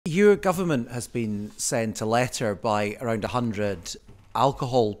Your government has been sent a letter by around 100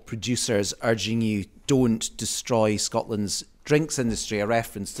 alcohol producers urging you don't destroy Scotland's drinks industry, a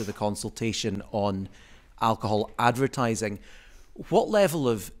reference to the consultation on alcohol advertising. What level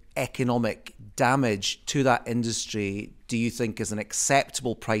of economic damage to that industry do you think is an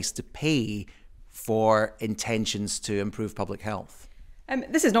acceptable price to pay for intentions to improve public health?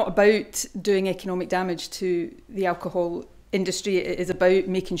 This is not about doing economic damage to the alcohol industry. It is about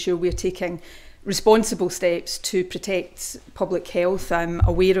making sure we're taking responsible steps to protect public health. I'm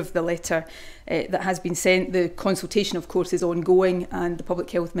aware of the letter that has been sent. The consultation, of course, is ongoing, and the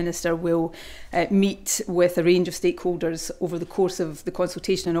Public Health Minister will meet with a range of stakeholders over the course of the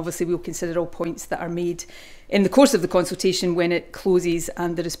consultation, and obviously we'll consider all points that are made in the course of the consultation when it closes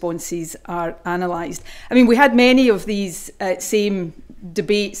and the responses are analysed. I mean, we had many of these same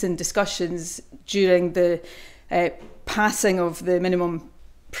debates and discussions during the passing of the minimum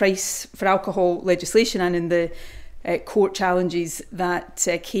price for alcohol legislation and in the court challenges that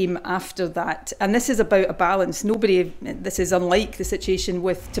came after that. And this is about a balance. This is unlike the situation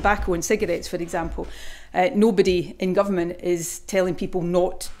with tobacco and cigarettes, for example. Nobody in government is telling people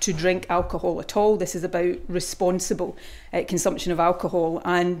not to drink alcohol at all. This is about responsible consumption of alcohol.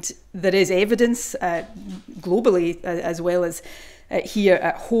 And there is evidence globally as well as here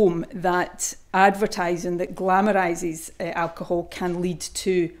at home that advertising that glamorises alcohol can lead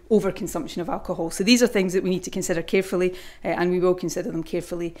to overconsumption of alcohol. So these are things that we need to consider carefully, and we will consider them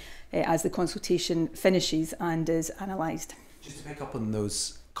carefully as the consultation finishes and is analysed. Just to pick up on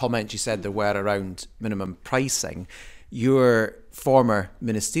those comments you said there were around minimum pricing, your former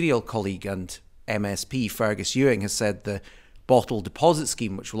ministerial colleague and MSP, Fergus Ewing, has said the bottle deposit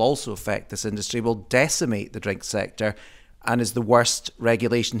scheme, which will also affect this industry, will decimate the drink sector and is the worst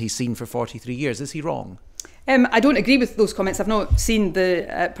regulation he's seen for 43 years. Is he wrong? I don't agree with those comments. I've not seen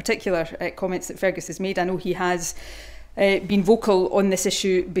the particular comments that Fergus has made. I know he has been vocal on this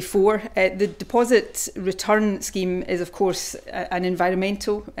issue before. The deposit return scheme is, of course, an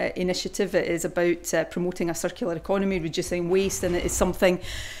environmental initiative. It is about promoting a circular economy, reducing waste, and it is something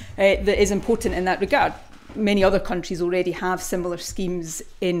that is important in that regard. Many other countries already have similar schemes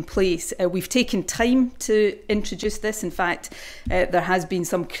in place. We've taken time to introduce this. In fact, there has been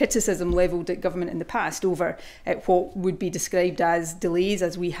some criticism levelled at government in the past over what would be described as delays,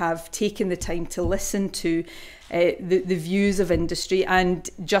 as we have taken the time to listen to the views of industry. And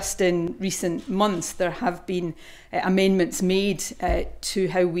just in recent months, there have been amendments made to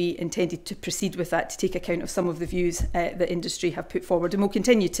how we intended to proceed with that, to take account of some of the views that industry have put forward. And we'll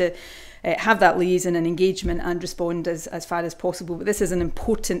continue to have that liaison and engagement and respond as far as possible. But this is an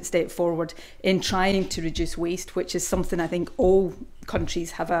important step forward in trying to reduce waste, which is something I think all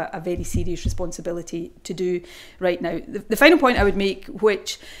countries have a very serious responsibility to do right now. The final point I would make,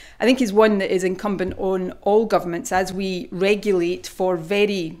 which I think is one that is incumbent on all governments as we regulate for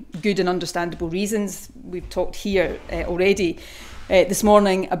very good and understandable reasons. We've talked here already this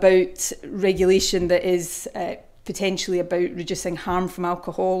morning about regulation that is potentially about reducing harm from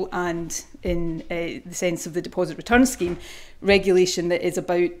alcohol, and in the sense of the deposit return scheme, regulation that is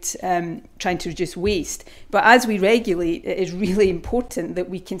about trying to reduce waste. But as we regulate, it is really important that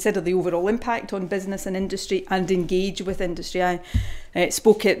we consider the overall impact on business and industry and engage with industry. I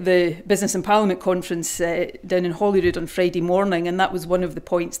spoke at the Business and Parliament conference down in Holyrood on Friday morning, and that was one of the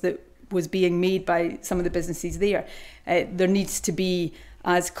points that was being made by some of the businesses there. There needs to be,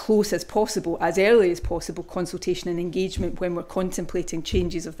 as close as possible, as early as possible, consultation and engagement when we're contemplating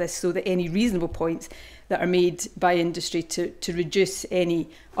changes of this, so that any reasonable points that are made by industry to reduce any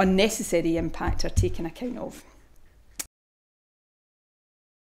unnecessary impact are taken account of.